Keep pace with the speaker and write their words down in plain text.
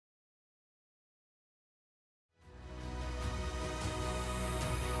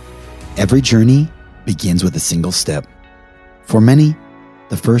Every journey begins with a single step. For many,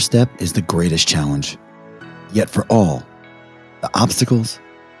 the first step is the greatest challenge. Yet for all, the obstacles,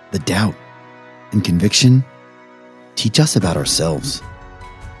 the doubt, and conviction teach us about ourselves.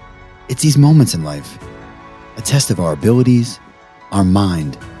 It's these moments in life, a test of our abilities, our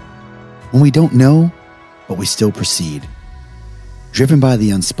mind, when we don't know, but we still proceed, driven by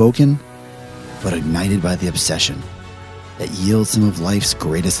the unspoken, but ignited by the obsession that yields some of life's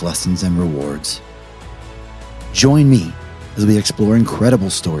greatest lessons and rewards. Join me as we explore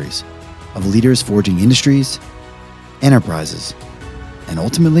incredible stories of leaders forging industries, enterprises, and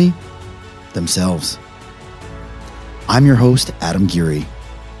ultimately, themselves. I'm your host, Adam Geary,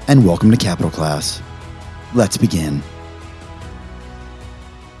 and welcome to Capital Class. Let's begin.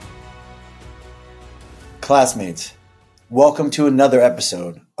 Classmates, welcome to another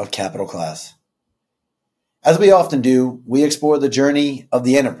episode of Capital Class. As we often do, we explore the journey of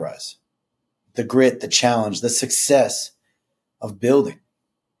the enterprise, the grit, the challenge, the success of building.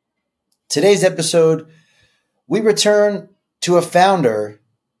 Today's episode, we return to a founder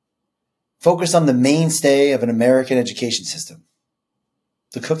focused on the mainstay of an American education system,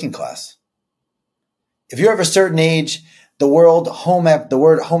 the cooking class. If you're of a certain age, the word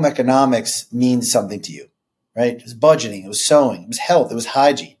home economics means something to you, right? It was budgeting, it was sewing, it was health, it was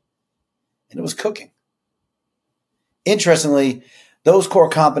hygiene, and it was cooking. Interestingly, those core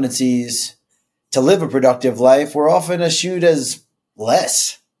competencies to live a productive life were often eschewed as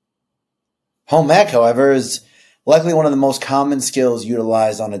less. Home ec, however, is likely one of the most common skills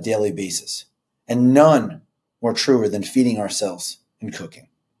utilized on a daily basis, and none more truer than feeding ourselves and cooking.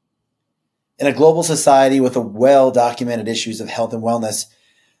 In a global society with a well-documented issues of health and wellness,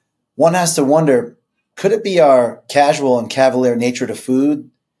 one has to wonder, could it be our casual and cavalier nature to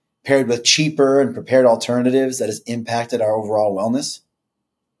food paired with cheaper and prepared alternatives that has impacted our overall wellness?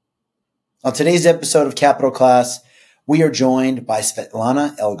 On today's episode of Capital Class, we are joined by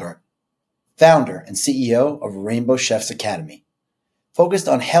Svetlana Elgart, founder and CEO of Rainbow Chefs Academy, focused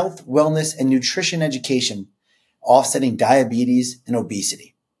on health, wellness, and nutrition education, offsetting diabetes and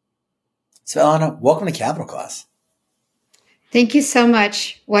obesity. Svetlana, welcome to Capital Class. Thank you so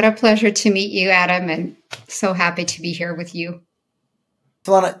much. What a pleasure to meet you, Adam, and so happy to be here with you.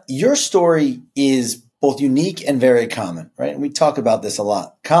 Svetlana, your story is both unique and very common, right? And we talk about this a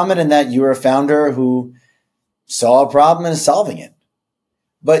lot. Common in that you were a founder who saw a problem and is solving it.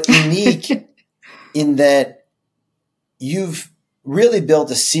 But unique in that you've really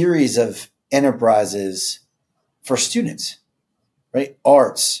built a series of enterprises for students, right?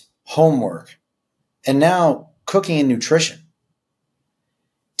 Arts, homework, and now cooking and nutrition.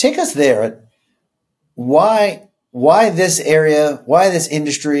 Take us there. Why this area? Why this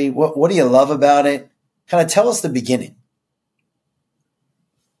industry? What do you love about it? Kind of tell us the beginning.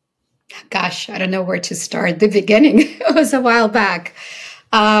 Gosh, I don't know where to start. The beginning, it was a while back.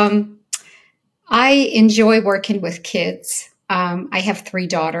 I enjoy working with kids. I have 3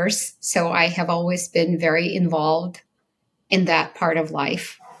 daughters, so I have always been very involved in that part of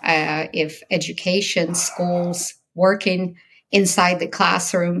life. If education, schools, working inside the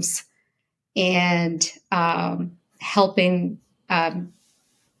classrooms, and helping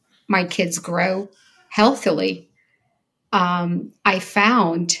my kids grow healthily, I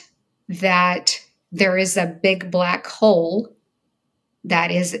found that there is a big black hole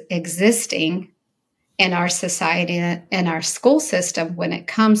that is existing in our society and our school system when it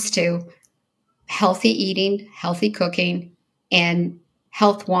comes to healthy eating, healthy cooking, and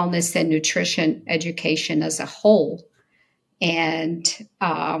health, wellness, and nutrition education as a whole. And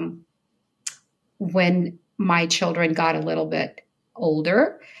when my children got a little bit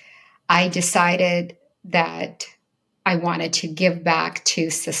older, I decided that I wanted to give back to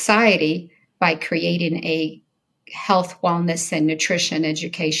society by creating a health, wellness, and nutrition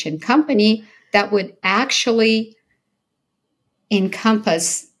education company that would actually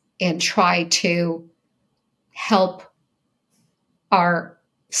encompass and try to help our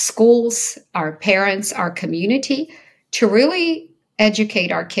schools, our parents, our community to really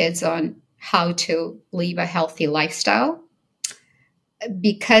educate our kids on how to live a healthy lifestyle.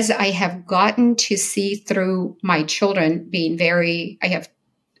 Because I have gotten to see through my children being I have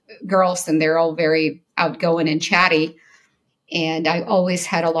girls and they're all very outgoing and chatty. And I always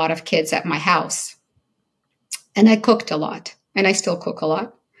had a lot of kids at my house. And I cooked a lot. And I still cook a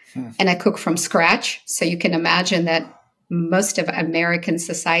lot. And I cook from scratch. So you can imagine that most of American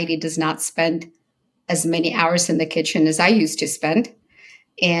society does not spend as many hours in the kitchen as I used to spend.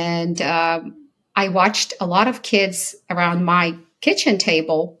 And I watched a lot of kids around my kitchen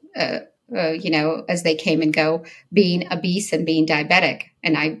table, as they came and go, being obese and being diabetic.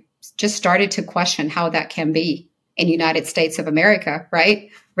 And I just started to question how that can be in United States of America, right?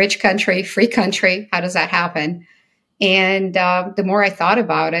 Rich country, free country. How does that happen? And the more I thought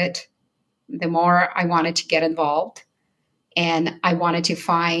about it, the more I wanted to get involved. And I wanted to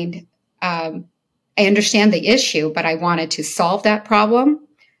find, I understand the issue, but I wanted to solve that problem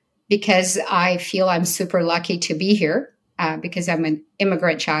because I feel I'm super lucky to be here because I'm an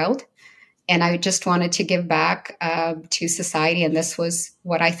immigrant child. And I just wanted to give back to society. And this was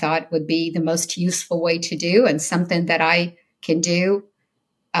what I thought would be the most useful way to do and something that I can do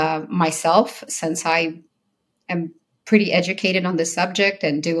myself, since I am pretty educated on the subject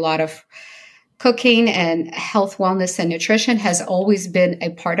and do a lot of cooking, and health, wellness, and nutrition has always been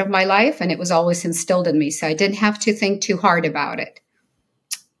a part of my life, and it was always instilled in me. So I didn't have to think too hard about it.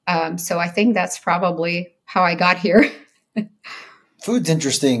 So I think that's probably how I got here. Food's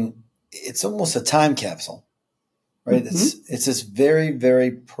interesting. It's almost a time capsule, right? Mm-hmm. It's this very, very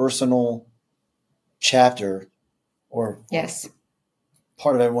personal chapter or Yes.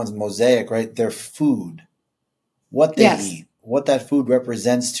 part of everyone's mosaic, right? Their food, what they eat, what that food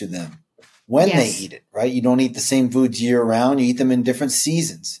represents to them. When they eat it, right? You don't eat the same foods year round. You eat them in different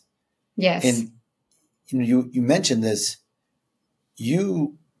seasons. Yes. And you mentioned this.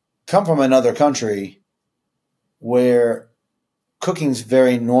 You come from another country where cooking's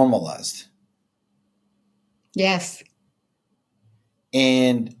very normalized. Yes.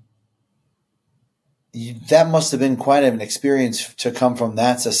 And that must have been quite an experience to come from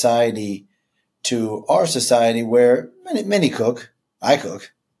that society to our society where many cook. I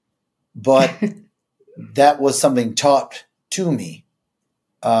cook. But that was something taught to me.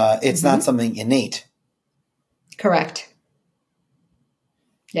 It's not something innate. Correct.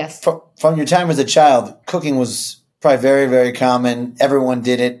 Yes. From your time as a child, cooking was probably very, very common. Everyone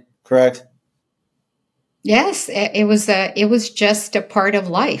did it, correct? Yes, it was just a part of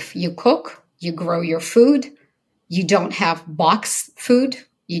life. You cook, you grow your food. You don't have box food.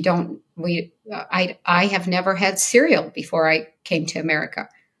 I have never had cereal before I came to America.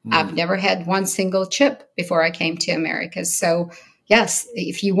 I've never had one single chip before I came to America. So yes,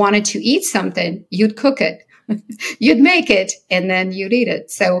 if you wanted to eat something, you'd cook it, you'd make it, and then you'd eat it.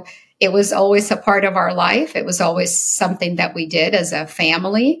 So it was always a part of our life. It was always something that we did as a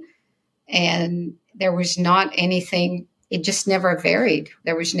family. And there was not anything, it just never varied.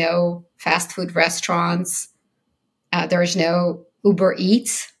 There was no fast food restaurants. There was no Uber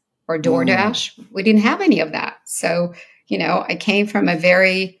Eats or DoorDash. We didn't have any of that. So I came from a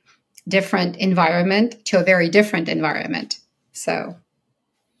very different environment to a very different environment. So,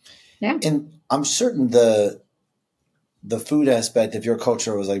 yeah. And I'm certain the food aspect of your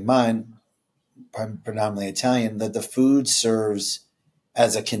culture was like mine, predominantly Italian, that the food serves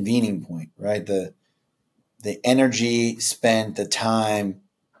as a convening point, right? The energy spent, the time,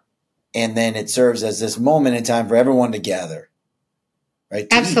 and then it serves as this moment in time for everyone to gather, right?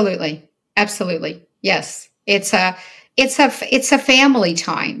 Absolutely. Absolutely. Yes. It's a family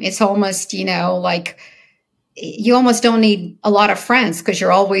time. It's almost, like you almost don't need a lot of friends because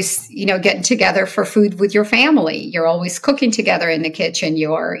you're always, getting together for food with your family. You're always cooking together in the kitchen.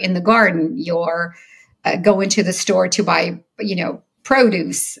 You're in the garden. You're going to the store to buy,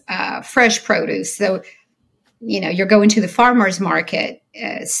 produce, fresh produce. So, you're going to the farmer's market.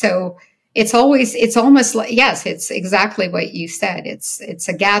 So it's almost like, yes, it's exactly what you said. It's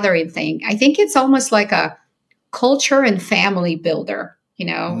a gathering thing. I think it's almost like a culture and family builder.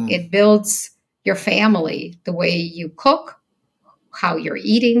 It builds your family, the way you cook, how you're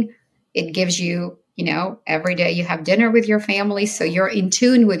eating. It gives you, every day you have dinner with your family. So you're in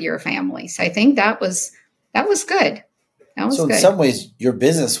tune with your family. So I think that was good. That was so in good. some ways, your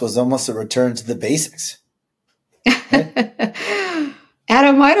business was almost a return to the basics. Right?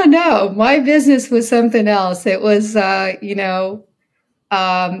 Adam, I don't know. My business was something else. It was, yes,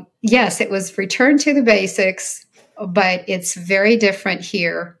 it was return to the basics, but it's very different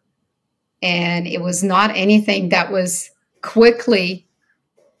here. And it was not anything that was quickly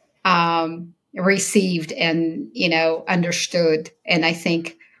received and, understood. And I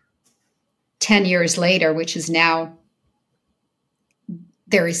think 10 years later, which is now,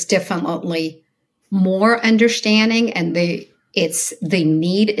 there is definitely more understanding, and the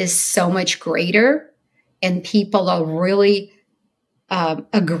need is so much greater, and people are really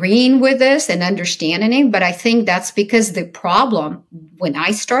agreeing with this and understanding. But I think that's because the problem, when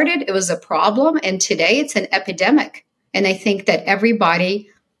I started, it was a problem, and today it's an epidemic. And I think that everybody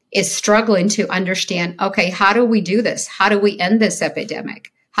is struggling to understand, okay, how do we do this? How do we end this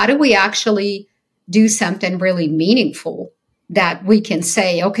epidemic? How do we actually do something really meaningful that we can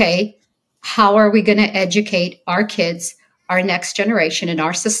say, okay, how are we going to educate our kids, our next generation in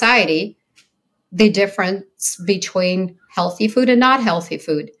our society the difference between healthy food and not healthy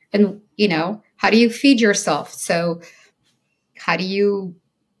food. And, how do you feed yourself? So, how do you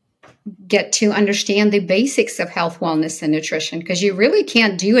get to understand the basics of health, wellness, and nutrition? Because you really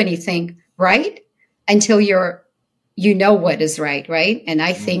can't do anything right until you know what is right, right? And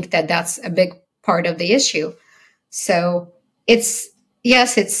I think that that's a big part of the issue. So it's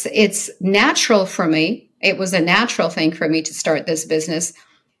natural for me. It was a natural thing for me to start this business.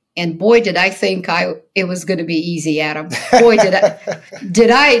 And boy, did I think it was going to be easy, Adam. Boy,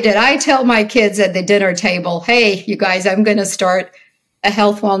 did I tell my kids at the dinner table, hey, you guys, I'm going to start a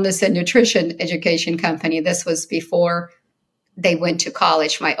health, wellness, and nutrition education company. This was before they went to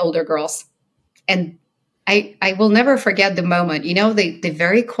college, my older girls. And I will never forget the moment, the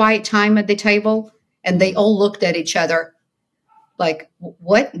very quiet time at the table, and they all looked at each other like,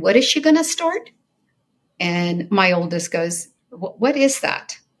 what is she going to start? And my oldest goes, what is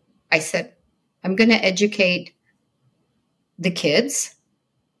that? I said, I'm going to educate the kids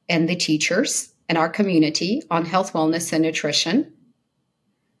and the teachers and our community on health, wellness, and nutrition.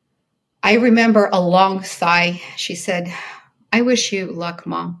 I remember a long sigh. She said, I wish you luck,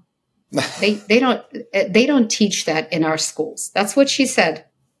 Mom. They don't teach that in our schools. That's what she said.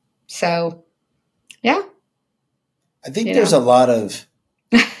 So, yeah. I think there's a lot of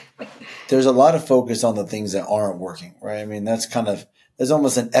focus on the things that aren't working, right? I mean, there's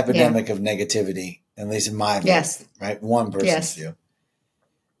almost an epidemic of negativity, at least in my view, yes. right? One person's view.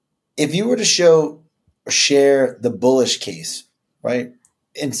 If you were to share the bullish case, right?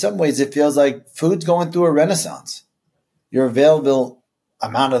 In some ways, it feels like food's going through a renaissance. Your available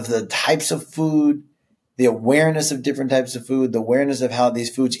amount of the types of food, the awareness of different types of food, the awareness of how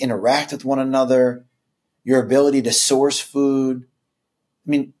these foods interact with one another, your ability to source food. I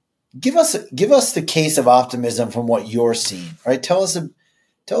mean, give us the case of optimism from what you're seeing, right? Tell us a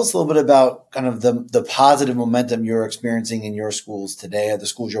little bit about kind of the positive momentum you're experiencing in your schools today, or the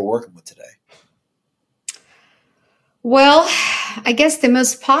schools you're working with today. Well, I guess the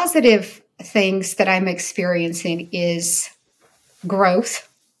most positive things that I'm experiencing is growth.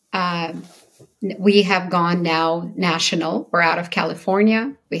 We have gone now national. We're out of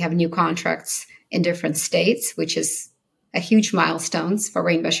California. We have new contracts in different states, which is a huge milestone for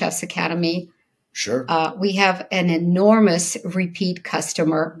Rainbow Chefs Academy. Sure. We have an enormous repeat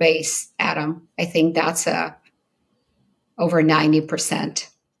customer base, Adam. I think that's over 90%.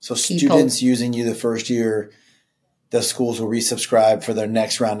 So students using you the first year, the schools will resubscribe for their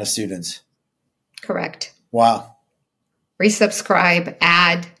next round of students. Correct. Wow. Resubscribe,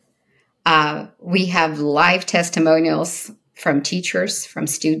 add. We have live testimonials from teachers, from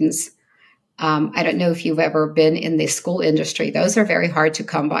students. I don't know if you've ever been in the school industry. Those are very hard to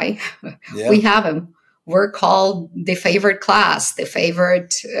come by. Yeah. We have them. We're called the favorite class, the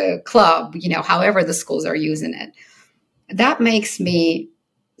favorite club, however the schools are using it. That makes me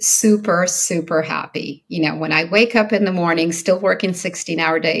super, super happy. When I wake up in the morning, still working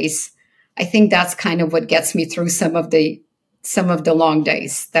 16-hour days, I think that's kind of what gets me through some of the long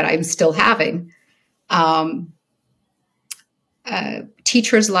days that I'm still having.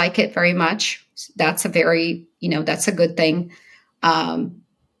 Teachers like it very much. That's that's a good thing.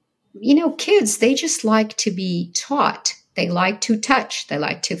 Kids, they just like to be taught. They like to touch. They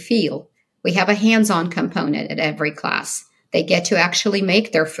like to feel. We have a hands-on component at every class. They get to actually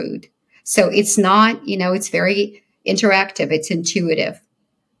make their food. So it's not, it's very interactive. It's intuitive.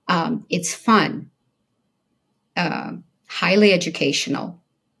 It's fun, highly educational,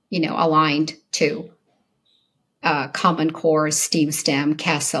 aligned to Common Core, STEAM, STEM,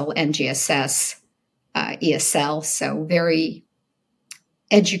 CASEL, NGSS, ESL. So very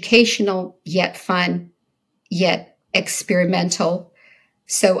educational, yet fun, yet experimental.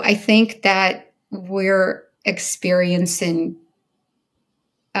 So I think that we're experiencing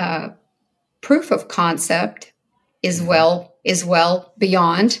proof of concept is well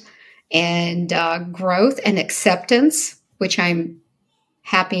beyond, and growth and acceptance, which I'm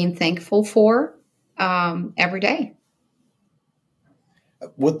happy and thankful for every day.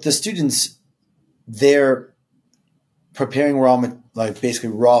 With the students, they're preparing basically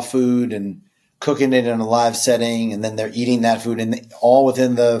raw food and cooking it in a live setting, and then they're eating that food all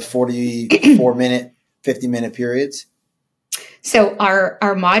within the 44-minute, 50-minute periods. So our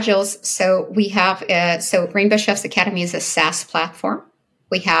modules, so we have, Rainbow Chefs Academy is a SaaS platform.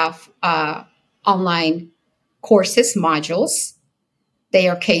 We have online courses, modules. They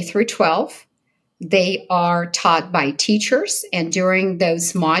are K through 12. They are taught by teachers. And during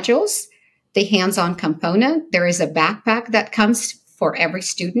those modules, the hands-on component, there is a backpack that comes for every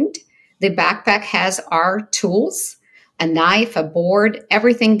student. The backpack has our tools. a knife, a board,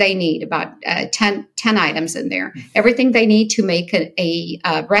 everything they need, about 10 items in there, everything they need to make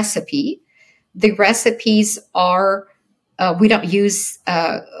a recipe. The recipes are, we don't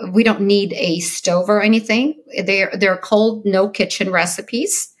need a stove or anything. They're called no kitchen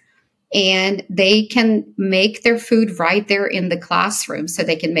recipes, and they can make their food right there in the classroom. So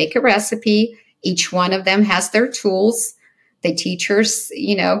they can make a recipe. Each one of them has their tools. The teachers,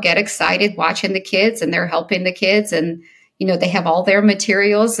 get excited watching the kids, and they're helping the kids, and, they have all their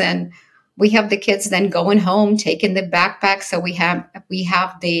materials, and we have the kids then going home, taking the backpack. So we have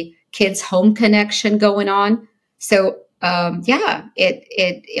the kids' home connection going on. So,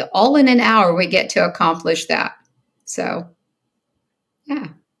 it all in an hour, we get to accomplish that. So, yeah.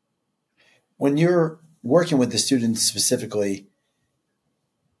 When you're working with the students specifically,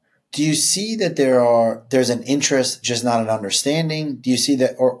 do you see that there's an interest, just not an understanding? Do you see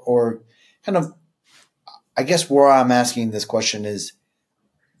that, or kind of, I guess where I'm asking this question is,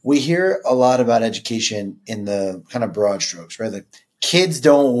 we hear a lot about education in the kind of broad strokes, right? Like, kids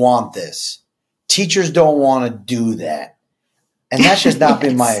don't want this. Teachers don't want to do that. And that's just not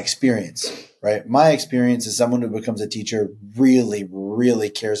been my experience, right? My experience is someone who becomes a teacher really, really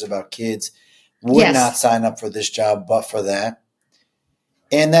cares about kids, would not sign up for this job but for that.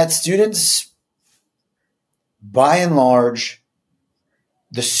 And that students, by and large,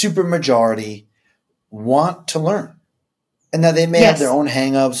 the super majority want to learn. And that they may have their own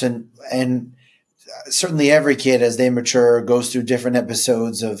hangups, and certainly every kid, as they mature, goes through different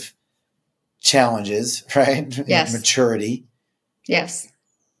episodes of challenges, right? Yes. Maturity. Yes.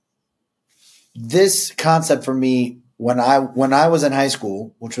 This concept for me, when I was in high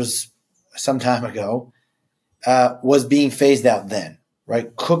school, which was some time ago, was being phased out then,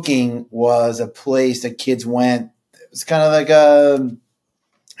 right? Cooking was a place that kids went. It was kind of like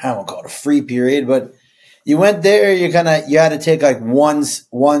I won't call it a free period, but you went there, you had to take like one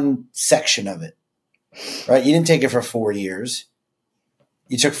section of it, right? You didn't take it for 4 years.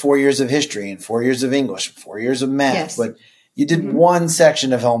 You took 4 years of history and 4 years of English, 4 years of math, but you did one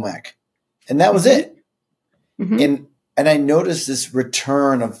section of home ec, and that was it. Mm-hmm. And I noticed this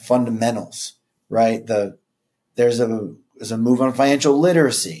return of fundamentals, right? There's a move on financial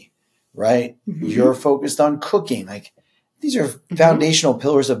literacy, right? Mm-hmm. You're focused on cooking. Like, these are foundational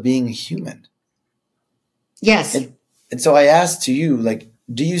pillars of being a human. Yes. And so I asked to you, like,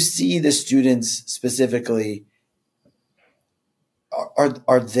 do you see the students specifically?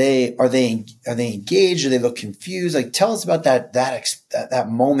 Are they engaged? Do they look confused? Like, tell us about that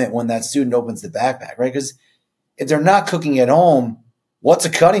moment when that student opens the backpack, right? Because if they're not cooking at home, what's a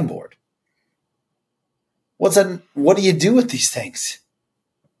cutting board? What do you do with these things?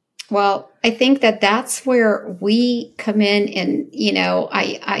 Well, I think that's where we come in, and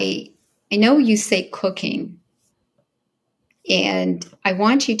I know you say cooking, and I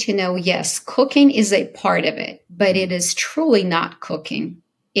want you to know, yes, cooking is a part of it, but it is truly not cooking.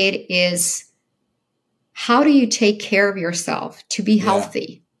 It is, how do you take care of yourself to be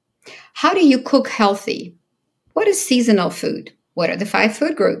healthy? How do you cook healthy? What is seasonal food? What are the 5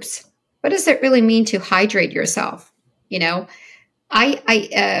 food groups? What does it really mean to hydrate yourself?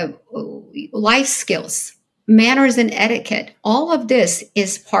 Life skills, manners and etiquette, all of this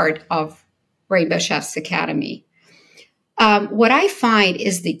is part of Rainbow Chefs Academy. What I find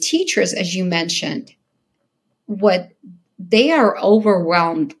is the teachers, as you mentioned, they are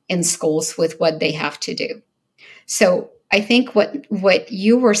overwhelmed in schools with what they have to do. So I think what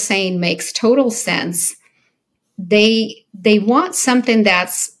you were saying makes total sense. They want something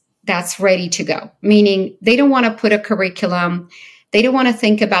that's ready to go, meaning they don't want to put a curriculum. They don't want to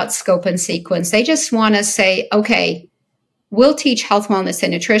think about scope and sequence. They just want to say, okay, we'll teach health, wellness,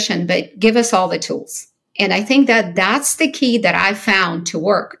 and nutrition, but give us all the tools. And I think that's the key that I found to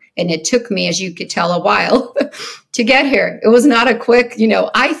work. And it took me, as you could tell, a while to get here. It was not a quick,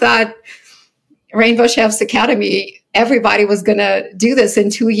 I thought Rainbow Chefs Academy, everybody was going to do this in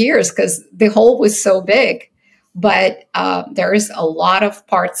 2 years because the hole was so big. But there's a lot of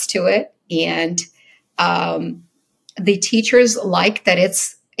parts to it. And the teachers like that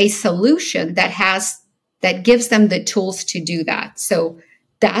it's a solution that gives them the tools to do that. So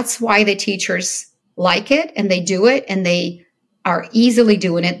that's why the teachers like it, and they do it, and they are easily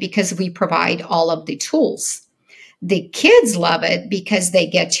doing it because we provide all of the tools. The kids love it because they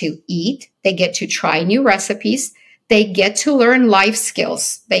get to eat, they get to try new recipes, they get to learn life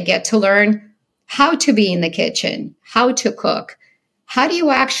skills, they get to learn how to be in the kitchen, how to cook, how do you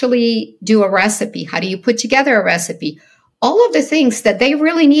actually do a recipe, how do you put together a recipe, all of the things that they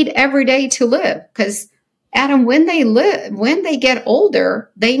really need every day to live. Because Adam, when they get older,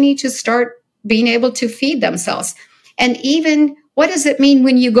 they need to start being able to feed themselves. And even what does it mean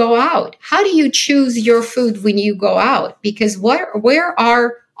when you go out? How do you choose your food when you go out? Because where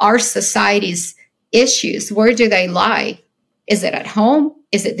are our society's issues? Where do they lie? Is it at home?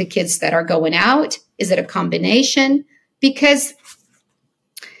 Is it the kids that are going out? Is it a combination? Because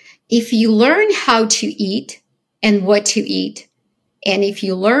if you learn how to eat and what to eat, and if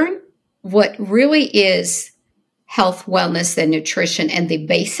you learn what really is health, wellness, and nutrition and the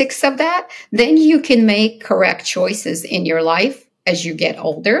basics of that, then you can make correct choices in your life as you get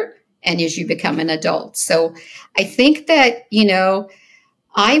older and as you become an adult. So I think that,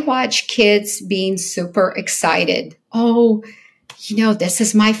 I watch kids being super excited. Oh, this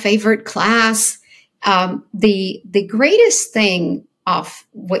is my favorite class. The greatest thing of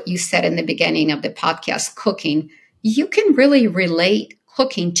what you said in the beginning of the podcast, cooking, you can really relate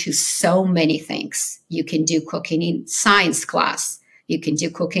cooking to so many things. You can do cooking in science class. You can do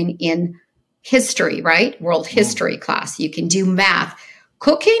cooking in history, right? World history class. You can do math.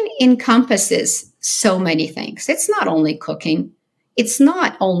 Cooking encompasses so many things. It's not only cooking. It's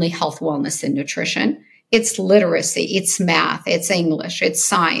not only health, wellness, and nutrition. It's literacy. It's math. It's English. It's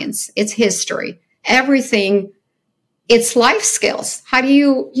science. It's history. Everything. It's life skills. How do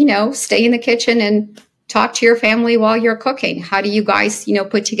you, stay in the kitchen and talk to your family while you're cooking? How do you guys,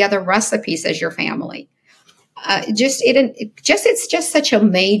 put together recipes as your family? It's just such a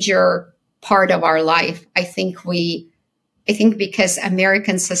major part of our life. I think because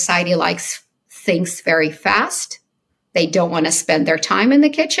American society likes things very fast, they don't want to spend their time in the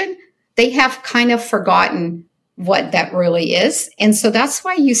kitchen. They have kind of forgotten what that really is. And so that's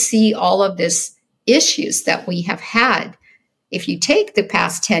why you see all of this issues that we have had. If you take the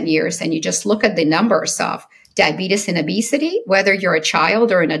past 10 years and you just look at the numbers of diabetes and obesity, whether you're a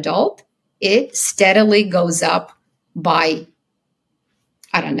child or an adult, it steadily goes up by,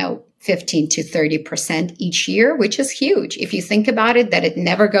 15 to 30% each year, which is huge. If you think about it, that it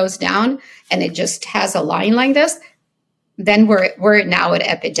never goes down and it just has a line like this, then we're now at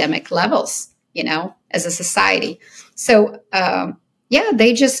epidemic levels, as a society. So,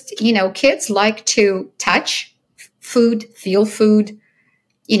 they just, kids like to touch food, feel food,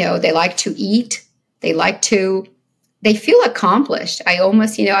 they like to eat, they feel accomplished. I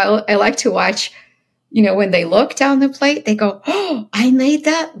almost, I like to watch, when they look down the plate, they go, oh, I made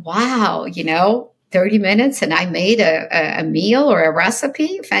that. Wow. 30 minutes and I made a meal or a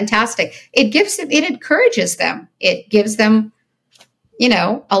recipe. Fantastic. It encourages them. It gives them,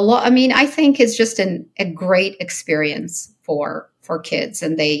 a lot. I mean, I think it's just a great experience for kids,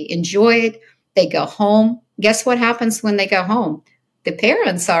 and they enjoy it. They go home. Guess what happens when they go home? The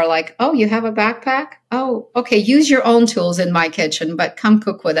parents are like, oh, you have a backpack? Oh, okay. Use your own tools in my kitchen, but come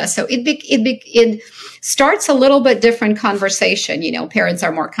cook with us. So it starts a little bit different conversation. Parents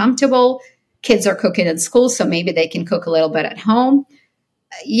are more comfortable. Kids are cooking in school, so maybe they can cook a little bit at home.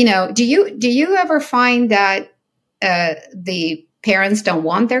 Do you ever find that the parents don't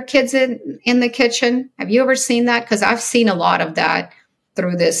want their kids in the kitchen? Have you ever seen that? Because I've seen a lot of that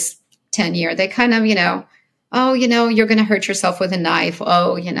through this 10 year. They kind of, oh, you're going to hurt yourself with a knife.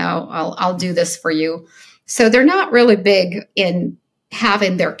 Oh, I'll do this for you. So they're not really big in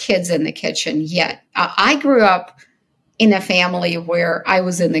having their kids in the kitchen yet. I grew up in a family where I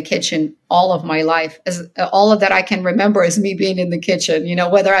was in the kitchen all of my life. All of that I can remember is me being in the kitchen,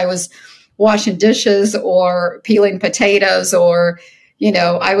 whether I was washing dishes or peeling potatoes or,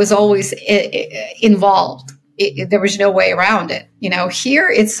 I was always involved. There was no way around it. Here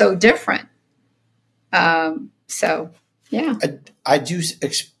it's so different. So, yeah. I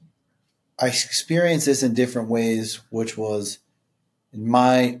experienced this in different ways, which was in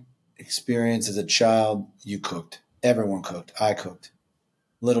my experience as a child, you cooked. Everyone cooked. I cooked.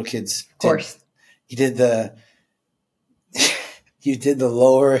 Little kids. Of course. You did the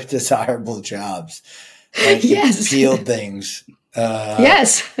lower desirable jobs. Right? Yes. You peeled things.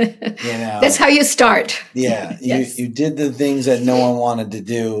 Yes. That's how you start. Yeah. Yes. You did the things that no one wanted to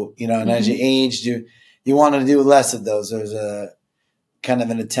do, and as you aged, you wanted to do less of those. There was a kind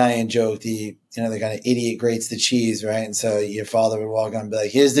of an Italian joke, the kind of idiot grates the cheese, right? And so your father would walk on and be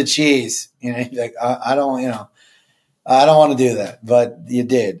like, here's the cheese. You'd be like, I don't want to do that, but you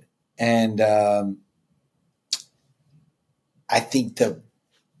did. And I think the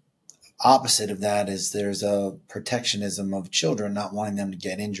opposite of that is there's a protectionism of children, not wanting them to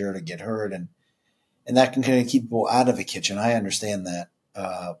get injured or get hurt. And that can kind of keep people out of a kitchen. I understand that.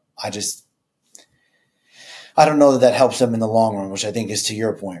 I don't know that helps them in the long run, which I think is to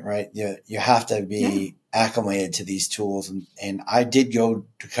your point, right? You have to be acclimated to these tools. And I did go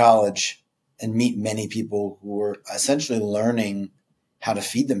to college and meet many people who were essentially learning how to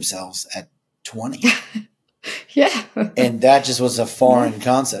feed themselves at 20. Yeah. And that just was a foreign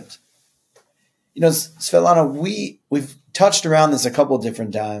concept. You know, Svetlana, we've touched around this a couple of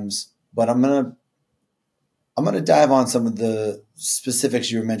different times, but I'm gonna dive on some of the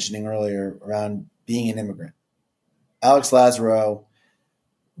specifics you were mentioning earlier around being an immigrant. Alex Lazzaro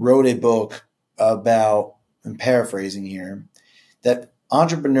wrote a book about, I'm paraphrasing here, that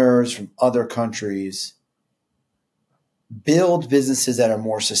entrepreneurs from other countries build businesses that are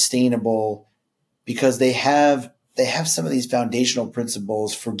more sustainable because they have some of these foundational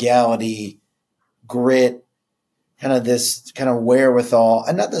principles: frugality, grit, kind of this kind of wherewithal.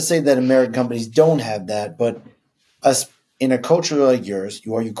 And not to say that American companies don't have that, but us in a culture like yours,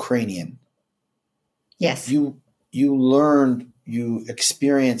 you are Ukrainian. Yes. You learned, you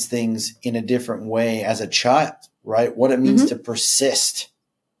experience things in a different way as a child, right? What it means to persist,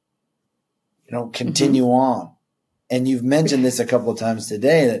 continue on. And you've mentioned this a couple of times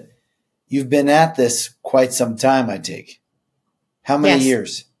today that you've been at this quite some time, I take. How many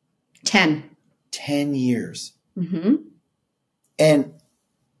years? 10. 10 years. And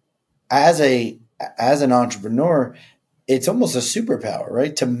as an entrepreneur, it's almost a superpower,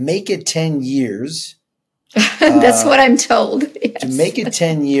 right? To make it 10 years. That's what I'm told. Yes. To make it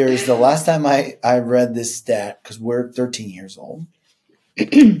 10 years, the last time I read this stat, because we're 13 years old,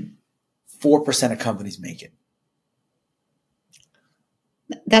 4% of companies make it.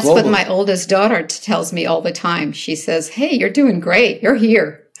 That's globally. What my oldest daughter tells me all the time. She says, "Hey, you're doing great. You're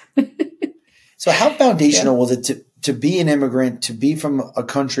here." So how foundational was it to be an immigrant, to be from a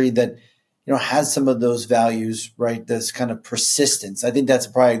country that, has some of those values, right? This kind of persistence. I think that's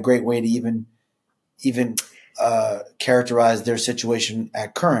probably a great way to even characterize their situation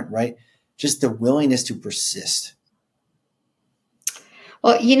at current, right? Just the willingness to persist.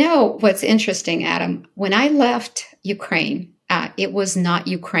 Well, what's interesting, Adam, when I left Ukraine, it was not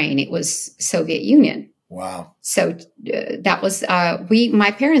Ukraine. It was Soviet Union. Wow. So that was,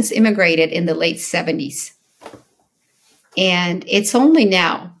 my parents immigrated in the late 70s. And it's only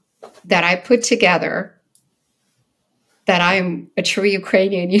now that I put together that I'm a true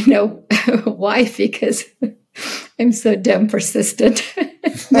Ukrainian. Why? Because I'm so damn persistent.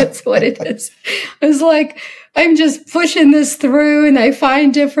 That's what it is. I was like, I'm just pushing this through and I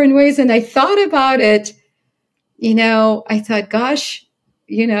find different ways. And I thought about it, I thought, gosh,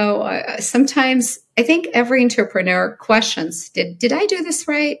 sometimes I think every entrepreneur questions, did I do this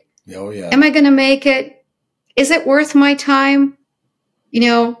right? Oh, yeah. Am I going to make it? Is it worth my time?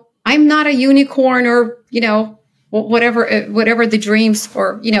 I'm not a unicorn or, whatever the dreams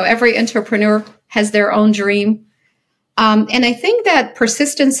for, every entrepreneur has their own dream. And I think that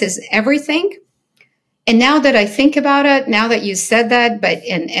persistence is everything. And now that I think about it, now that you said that,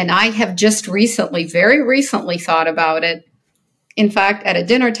 and I have just very recently thought about it. In fact, at a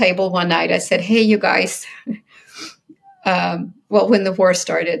dinner table one night, I said, "Hey, you guys." When the war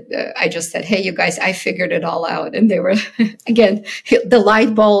started, I just said, "Hey, you guys, I figured it all out." And they were, again, the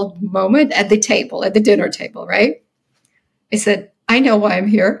light bulb moment at the dinner table, right? I said, "I know why I'm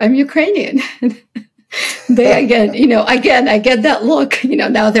here. I'm Ukrainian." They, again, I get that look,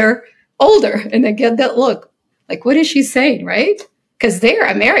 now they're older and I get that look. Like, what is she saying, right? Because they're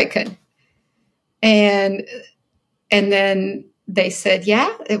American. And then they said, "Yeah,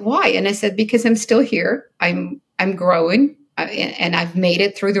 why?" And I said, "Because I'm still here. I'm growing and I've made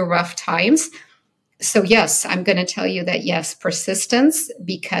it through the rough times." So yes, I'm going to tell you that yes, persistence,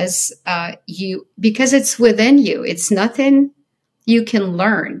 because it's within you. It's nothing you can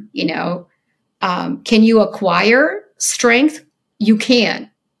learn. Can you acquire strength? You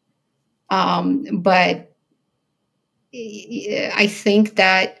can, but I think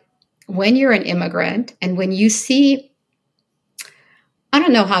that when you're an immigrant and when you see, I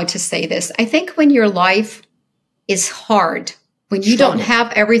don't know how to say this. I think when your life is hard, when you don't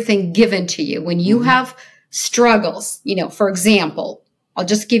have everything given to you, when you have struggles, for example, I'll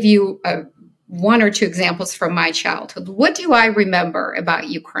just give you one or two examples from my childhood. What do I remember about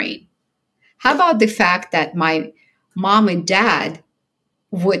Ukraine? How about the fact that my mom and dad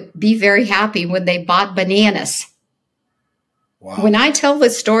would be very happy when they bought bananas? Wow. When I tell the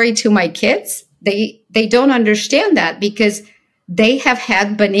story to my kids, they don't understand that because they have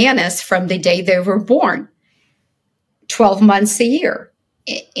had bananas from the day they were born, 12 months a year.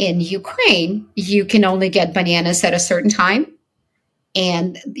 In Ukraine, you can only get bananas at a certain time.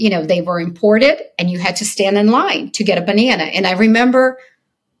 And, they were imported and you had to stand in line to get a banana. And I remember,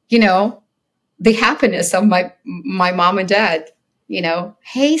 the happiness of my mom and dad,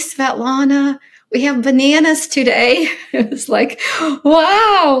 "Hey, Svetlana, we have bananas today." It was like,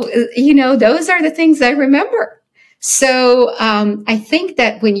 wow, those are the things I remember. So I think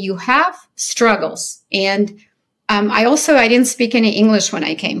that when you have struggles and I didn't speak any English when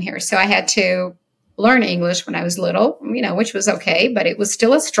I came here. So I had to learn English when I was little, which was okay, but it was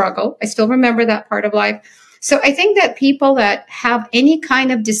still a struggle. I still remember that part of life. So I think that people that have any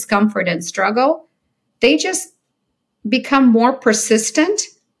kind of discomfort and struggle, they just become more persistent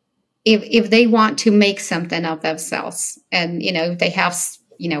if they want to make something of themselves, and if they have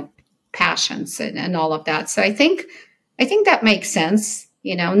passions and all of that. So I think that makes sense.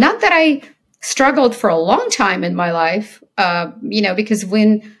 Not that I struggled for a long time in my life, because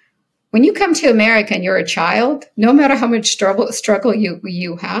when you come to America and you're a child, no matter how much struggle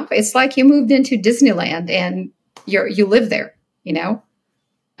you have, it's like you moved into Disneyland and you live there.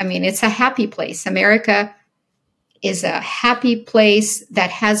 It's a happy place. America is a happy place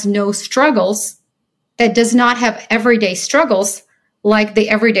that has no struggles, that does not have everyday struggles like the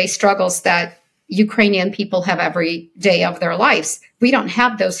everyday struggles that Ukrainian people have every day of their lives. We don't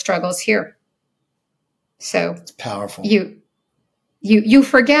have those struggles here. So it's powerful. You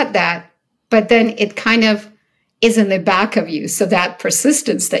forget that, but then it kind of is in the back of you. So that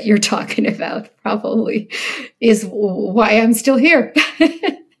persistence that you're talking about probably is why I'm still here.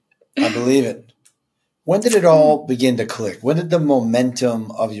 I believe it. When did it all begin to click? When did the momentum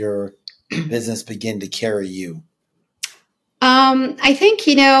of your business begin to carry you? I think,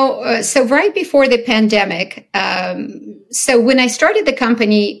 so right before the pandemic, so when I started the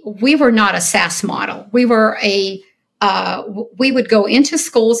company, we were not a SaaS model. We were we would go into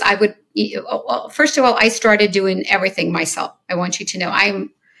schools. First of all, I started doing everything myself. I want you to know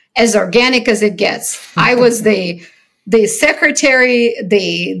I'm as organic as it gets. I was the secretary,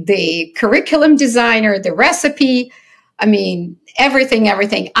 the curriculum designer, the recipe.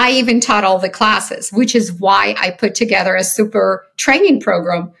 Everything. I even taught all the classes, which is why I put together a super training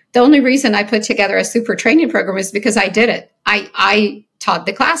program. The only reason I put together a super training program is because I did it. I taught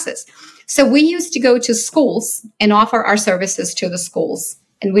the classes. So we used to go to schools and offer our services to the schools,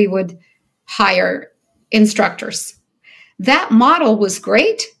 and we would hire instructors. That model was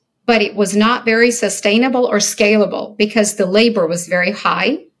great, but it was not very sustainable or scalable because the labor was very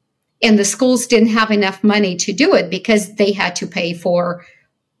high. And the schools didn't have enough money to do it because they had to pay for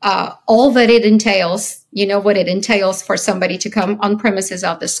all that it entails. You know what it entails for somebody to come on premises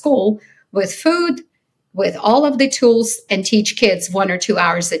of the school with food, with all of the tools, and teach kids 1 or 2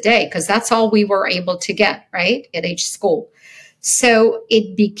 hours a day, because that's all we were able to get, right, at each school. So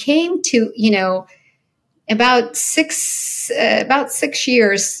it became about 6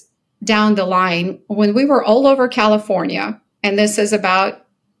 years down the line, when we were all over California, and this is about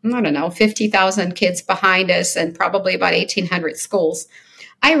 50,000 kids behind us and probably about 1,800 schools,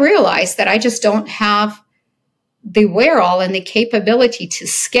 I realized that I just don't have the wherewithal and the capability to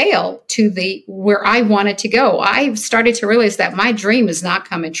scale to where I wanted to go. I started to realize that my dream is not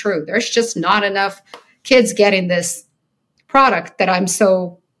coming true. There's just not enough kids getting this product that I'm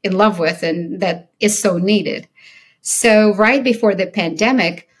so in love with and that is so needed. So right before the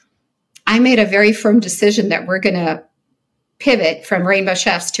pandemic, I made a very firm decision that we're going to pivot from Rainbow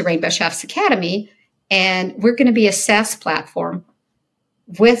Chefs to Rainbow Chefs Academy, and we're going to be a SaaS platform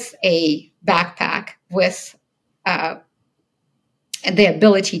with a backpack with the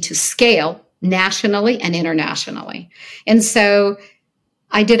ability to scale nationally and internationally. And so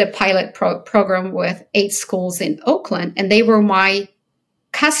I did a pilot program with 8 schools in Oakland, and they were my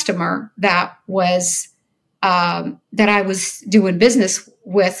customer that I was doing business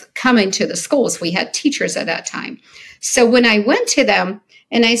with coming to the schools. We had teachers at that time. So when I went to them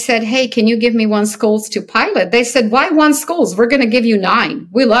and I said, hey, can you give me 1 schools to pilot? They said, why 1 schools? We're going to give you 9.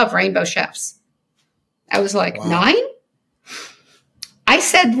 We love Rainbow Chefs. I was like, wow. 9? I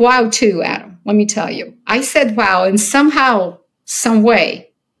said, wow, too, Adam. Let me tell you. I said, wow. And somehow, some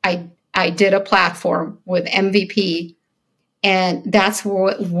way, I did a platform with MVP. And that's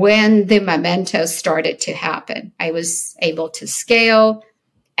when the memento started to happen. I was able to scale,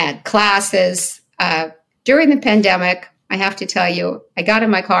 add classes. During the pandemic, I have to tell you, I got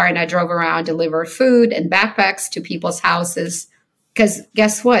in my car and I drove around, delivered food and backpacks to people's houses. Because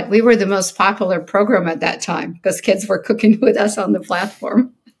guess what? We were the most popular program at that time because kids were cooking with us on the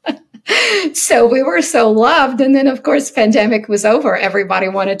platform. So we were so loved. And then, of course, pandemic was over. Everybody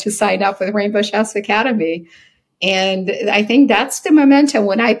wanted to sign up with Rainbow Chefs Academy. And I think that's the momentum.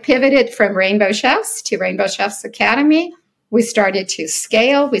 When I pivoted from Rainbow Chefs to Rainbow Chefs Academy, we started to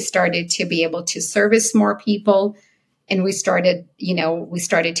scale. We started to be able to service more people. And we started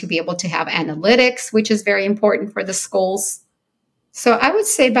to be able to have analytics, which is very important for the schools. So I would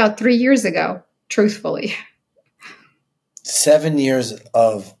say about 3 years ago, truthfully. 7 years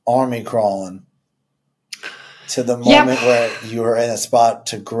of army crawling to the moment where you were in a spot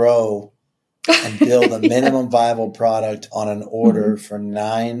to grow and build a minimum viable product on an order for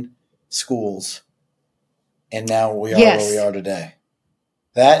 9 schools. And now we are where we are today.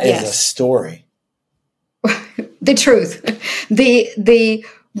 That is a story. The truth. The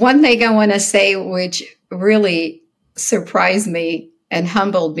one thing I want to say, which really surprised me and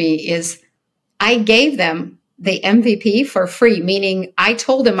humbled me, is I gave them the MVP for free, meaning I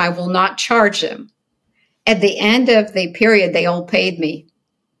told them I will not charge them. At the end of the period, they all paid me.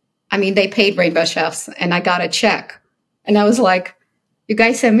 I mean, they paid Rainbow Chefs, and I got a check. And I was like, you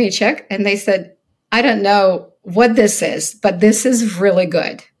guys sent me a check? And they said, I don't know what this is, but this is really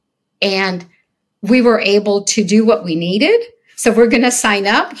good. And we were able to do what we needed. So we're going to sign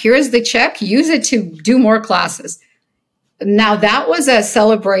up. Here's the check. Use it to do more classes. Now, that was a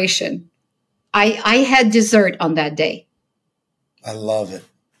celebration. I had dessert on that day. I love it.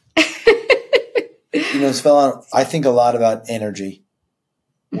 Svelin, I think a lot about energy.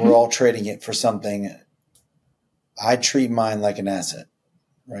 We're all trading it for something. I treat mine like an asset,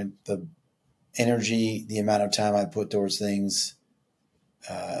 right? The energy, the amount of time I put towards things,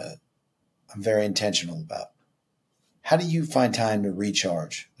 I'm very intentional about. How do you find time to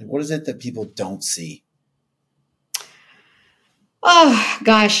recharge? What is it that people don't see? Oh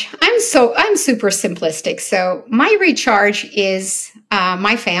gosh, I'm super simplistic. So my recharge is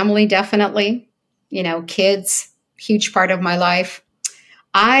my family, definitely. Kids, huge part of my life.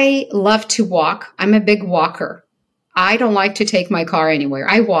 I love to walk. I'm a big walker. I don't like to take my car anywhere.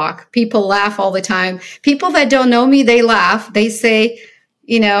 I walk. People laugh all the time. People that don't know me, they laugh. They say,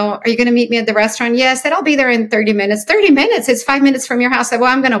 are you going to meet me at the restaurant? Yes, I'll be there in 30 minutes. 30 minutes? It's 5 minutes from your house. Well,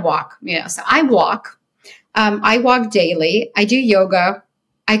 I'm going to walk. So I walk. I walk daily. I do yoga.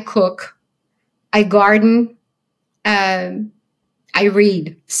 I cook. I garden. I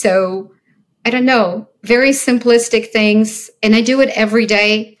read. So I don't know, very simplistic things. And I do it every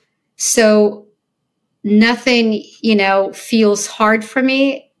day. So nothing, feels hard for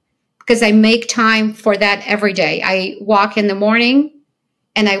me because I make time for that every day. I walk in the morning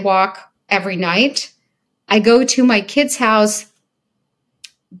and I walk every night. I go to my kids' house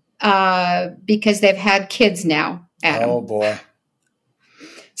because they've had kids now, Adam. Oh, boy.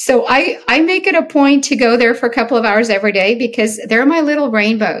 So I make it a point to go there for a couple of hours every day because they're my little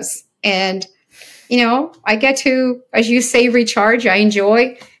rainbows. And, I get to, as you say, recharge. I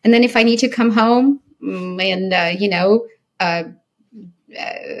enjoy. And then if I need to come home and,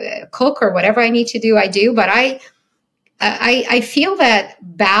 cook or whatever I need to do, I do. But I feel that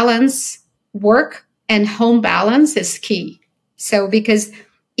balance, work and home balance is key. So because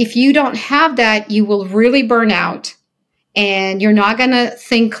if you don't have that, you will really burn out and you're not going to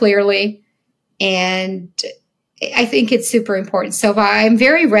think clearly. And I think it's super important. So I'm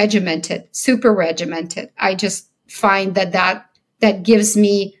very regimented, super regimented. I just find that gives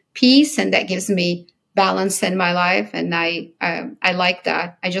me peace and that gives me balance in my life. And I like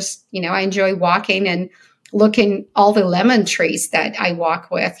that. I just, I enjoy walking and looking all the lemon trees that I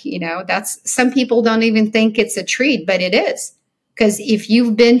walk with. That's, some people don't even think it's a treat, but it is. Because if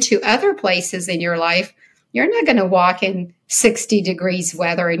you've been to other places in your life, you're not going to walk in 60 degrees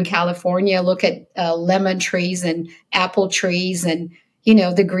weather in California, look at lemon trees and apple trees. And,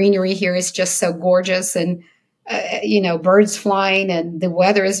 the greenery here is just so gorgeous and, birds flying and the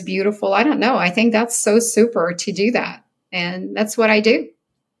weather is beautiful. I don't know. I think that's so super to do that. And that's what I do.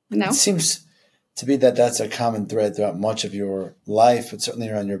 It seems to be that's a common thread throughout much of your life, but certainly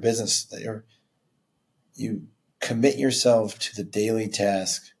around your business, that you commit yourself to the daily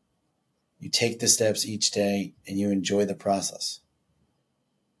task. You take the steps each day and you enjoy the process.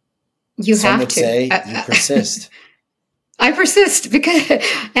 Some would say you persist. I persist because,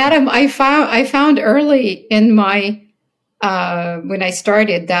 Adam, I found early in my, when I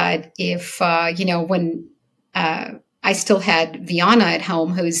started that if, when I still had Viana at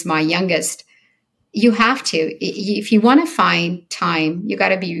home, who's my youngest, you have to, if you want to find time, you got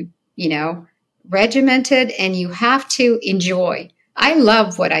to be, regimented and you have to enjoy. I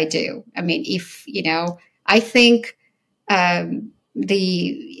love what I do. I mean, I think I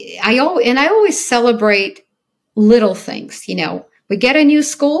always celebrate little things. We get a new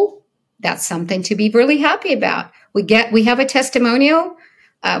school. That's something to be really happy about. We have a testimonial.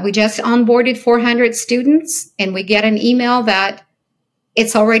 We just onboarded 400 students and we get an email that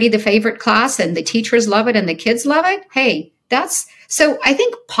it's already the favorite class and the teachers love it and the kids love it. Hey, so I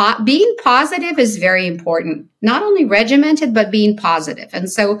think being positive is very important, not only regimented, but being positive. And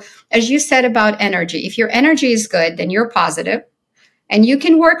so, as you said about energy, if your energy is good, then you're positive and you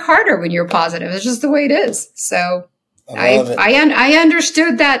can work harder when you're positive. It's just the way it is. So I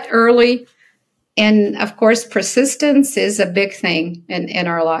understood that early And of course, persistence is a big thing in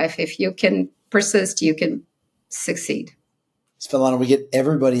our life. If you can persist, you can succeed. Svetlana, we get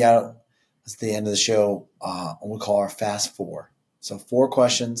everybody out at the end of the show on what we call our Fast Four. So 4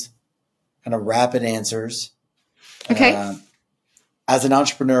 questions, kind of rapid answers. Okay. As an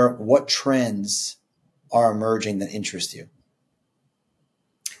entrepreneur, what trends are emerging that interest you?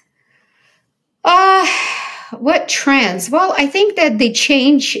 What trends? Well, I think that the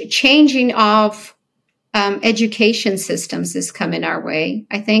changing of education systems is coming our way.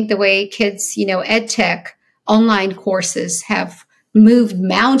 I think the way kids, ed tech, online courses have moved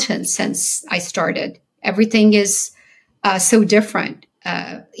mountains since I started. Everything is so different.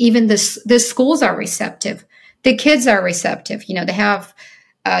 Even the schools are receptive. The kids are receptive. They have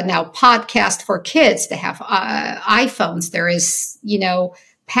now podcasts for kids. They have iPhones. There is,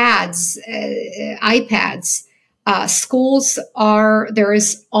 pads, iPads. There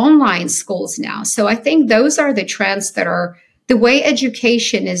is online schools now. So I think those are the trends that are the way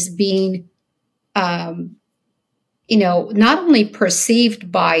education is being, not only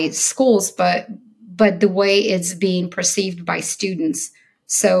perceived by schools, but the way it's being perceived by students.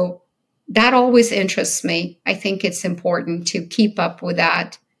 So that always interests me. I think it's important to keep up with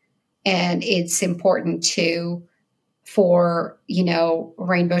that. And it's important for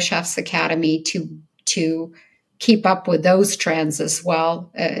Rainbow Chefs Academy to keep up with those trends as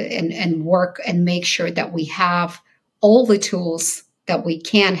well, and work and make sure that we have all the tools that we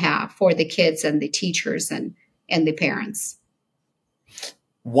can have for the kids and the teachers and the parents.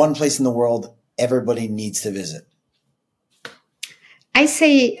 One place in the world everybody needs to visit. I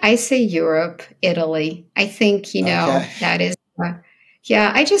say Europe, Italy. I think, that is, I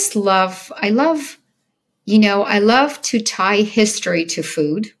love to tie history to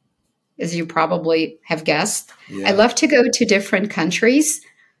food, as you probably have guessed. Yeah. I love to go to different countries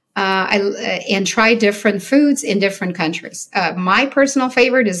and try different foods in different countries. My personal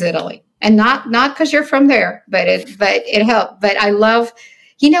favorite is Italy, and not because you're from there, but it helped. But I love,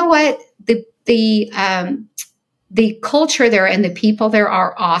 the culture there and the people there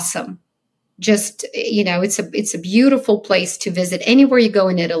are awesome. Just, it's a beautiful place to visit. Anywhere you go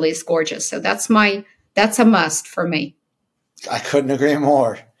in Italy is gorgeous. So that's a must for me. I couldn't agree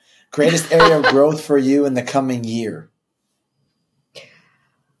more. Greatest area of growth for you in the coming year?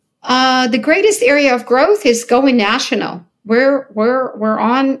 The greatest area of growth is going national. We're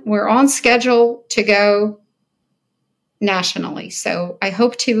on schedule to go nationally. So I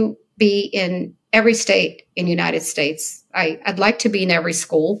hope to be in every state in the United States. I'd like to be in every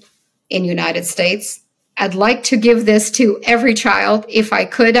school in the United States. I'd like to give this to every child. If I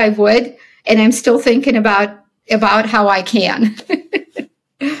could, I would. And I'm still thinking about how I can.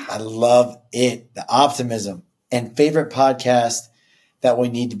 I love it. The optimism. And favorite podcast that we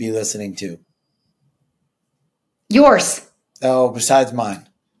need to be listening to? Yours. Oh, besides mine.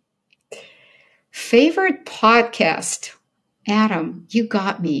 Favorite podcast? Adam, you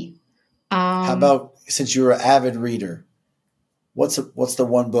got me. How about, since you're an avid reader, what's the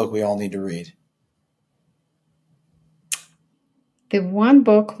one book we all need to read? The one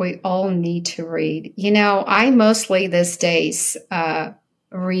book we all need to read. I mostly these days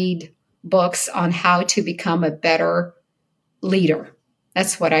read books on how to become a better leader.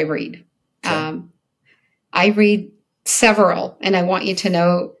 That's what I read. Okay. I read several, and I want you to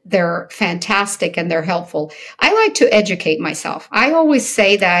know they're fantastic and they're helpful. I like to educate myself. I always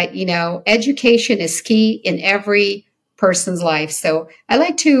say that, education is key in every person's life. So I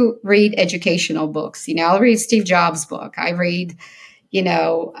like to read educational books. I'll read Steve Jobs' book. I read,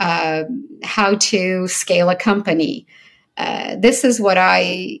 how to scale a company. This is what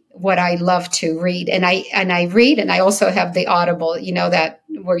I love to read, and I read, and I also have the Audible, that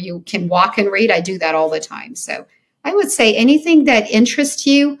where you can walk and read. I do that all the time. So I would say anything that interests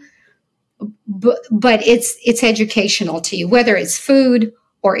you, but it's educational to you, whether it's food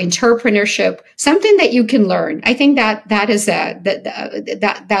or entrepreneurship, something that you can learn. I think that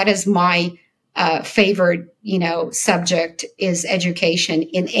is my favorite, subject is education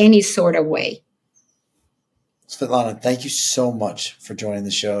in any sort of way. Svetlana, thank you so much for joining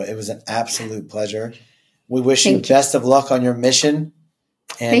the show. It was an absolute pleasure. We wish you best of luck on your mission.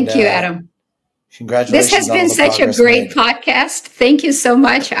 And, thank you, Adam. Congratulations. This has been such a great podcast. Thank you so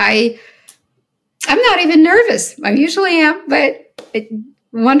much. I'm not even nervous. I usually am, but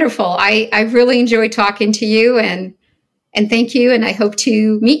wonderful. I really enjoy talking to you, and thank you. And I hope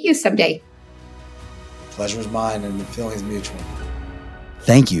to meet you someday. Pleasure is mine, and the feeling is mutual.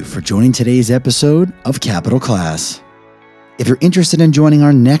 Thank you for joining today's episode of Capital Class. If you're interested in joining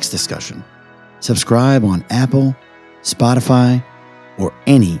our next discussion, subscribe on Apple, Spotify, or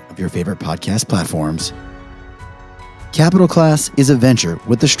any of your favorite podcast platforms. Capital Class is a venture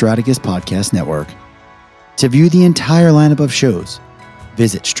with the Strategist Podcast Network. To view the entire lineup of shows,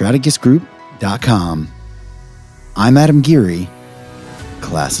 visit strategistgroup.com. I'm Adam Geary.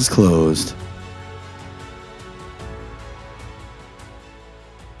 Class is closed.